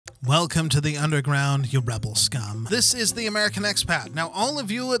Welcome to the underground, you rebel scum. This is the American Expat. Now, all of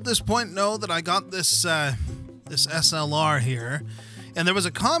you at this point know that I got this this SLR here, and there was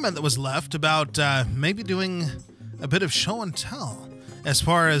a comment that was left about maybe doing a bit of show and tell, as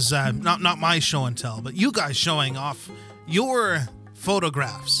far as not my show and tell, but you guys showing off your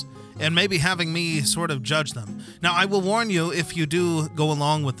photographs and maybe having me sort of judge them. Now, I will warn you, if you do go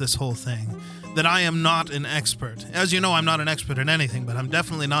along with this whole thing, that I am not an expert. As you know, I'm not an expert in anything, but I'm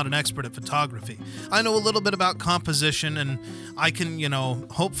definitely not an expert at photography. I know a little bit about composition, and I can,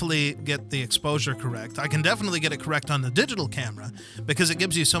 hopefully get the exposure correct. I can definitely get it correct on the digital camera because it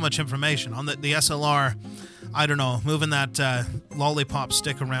gives you so much information. On the SLR, I don't know, moving that lollipop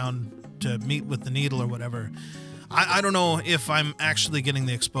stick around to meet with the needle or whatever, I don't know if I'm actually getting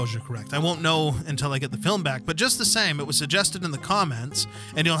the exposure correct. I won't know until I get the film back, but just the same, it was suggested in the comments,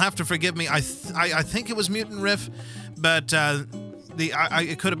 and you'll have to forgive me. I think it was Mutant Riff, but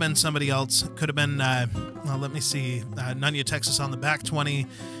it could have been somebody else. Could have been, let me see, Nunya Texas on the back 20.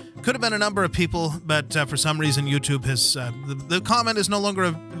 Could have been a number of people, but for some reason YouTube has, the comment is no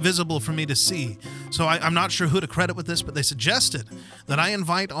longer visible for me to see. So I'm not sure who to credit with this, but they suggested that I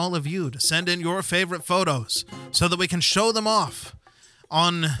invite all of you to send in your favorite photos so that we can show them off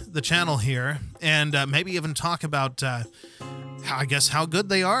on the channel here, and maybe even talk about, I guess, how good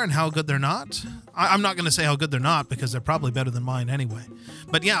they are and how good they're not. I'm not going to say how good they're not because they're probably better than mine anyway.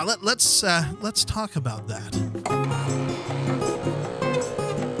 But yeah, let's talk about that.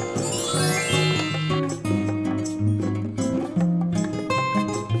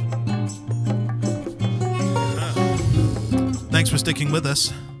 Thanks for sticking with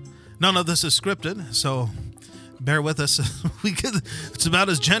us. None of this is scripted, so bear with us. It's about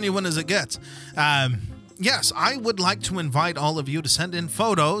as genuine as it gets. Yes, I would like to invite all of you to send in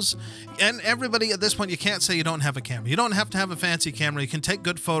photos. And everybody at this point, you can't say you don't have a camera. You don't have to have a fancy camera. You can take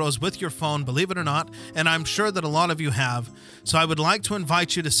good photos with your phone, believe it or not. And I'm sure that a lot of you have. So I would like to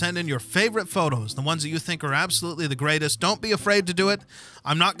invite you to send in your favorite photos, the ones that you think are absolutely the greatest. Don't be afraid to do it.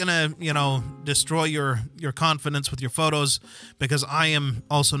 I'm not going to, destroy your confidence with your photos because I am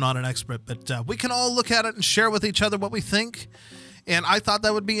also not an expert. But we can all look at it and share with each other what we think. And I thought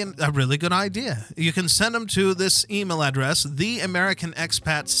that would be a really good idea. You can send them to this email address,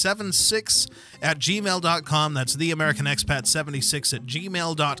 theamericanexpat76@gmail.com. That's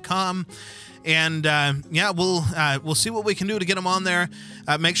theamericanexpat76@gmail.com. And yeah, we'll see what we can do to get them on there.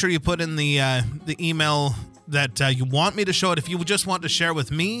 Make sure you put in the email that you want me to show it. If you just want to share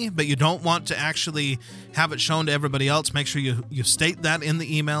with me, but you don't want to actually have it shown to everybody else, make sure you state that in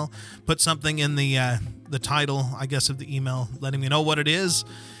the email. Put something in the title, I guess, of the email, letting me know what it is.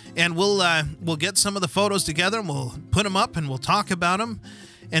 And we'll get some of the photos together, and we'll put them up, and we'll talk about them,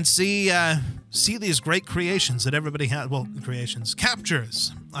 and see these great creations that everybody has. Well,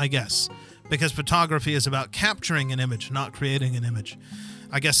 captures, I guess, because photography is about capturing an image, not creating an image.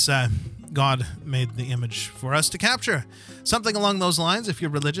 I guess God made the image for us to capture. Something along those lines, if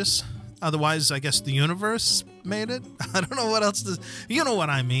you're religious. Otherwise, I guess the universe made it. I don't know what else to... You know what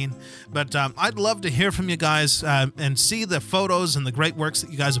I mean. But I'd love to hear from you guys and see the photos and the great works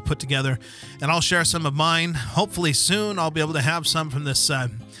that you guys have put together. And I'll share some of mine. Hopefully soon I'll be able to have some from this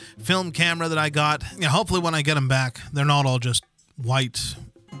film camera that I got. Yeah, hopefully when I get them back, they're not all just white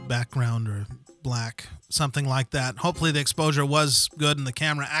background or black, something like that. Hopefully the exposure was good and the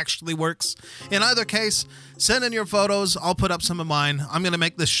camera actually works. In either case, send in your photos. I'll put up some of mine. I'm going to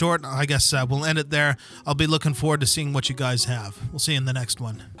make this short. I guess we'll end it there. I'll be looking forward to seeing what you guys have. We'll see you in the next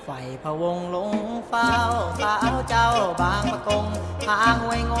one.